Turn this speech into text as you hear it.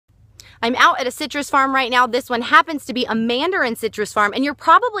I'm out at a citrus farm right now. This one happens to be a mandarin citrus farm, and you're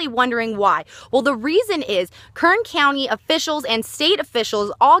probably wondering why. Well, the reason is Kern County officials and state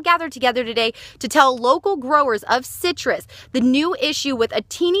officials all gathered together today to tell local growers of citrus the new issue with a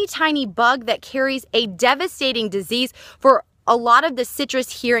teeny tiny bug that carries a devastating disease for a lot of the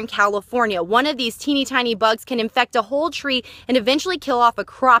citrus here in California. One of these teeny tiny bugs can infect a whole tree and eventually kill off a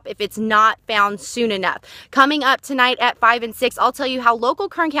crop if it's not found soon enough. Coming up tonight at 5 and 6, I'll tell you how local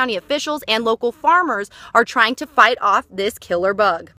Kern County officials and local farmers are trying to fight off this killer bug.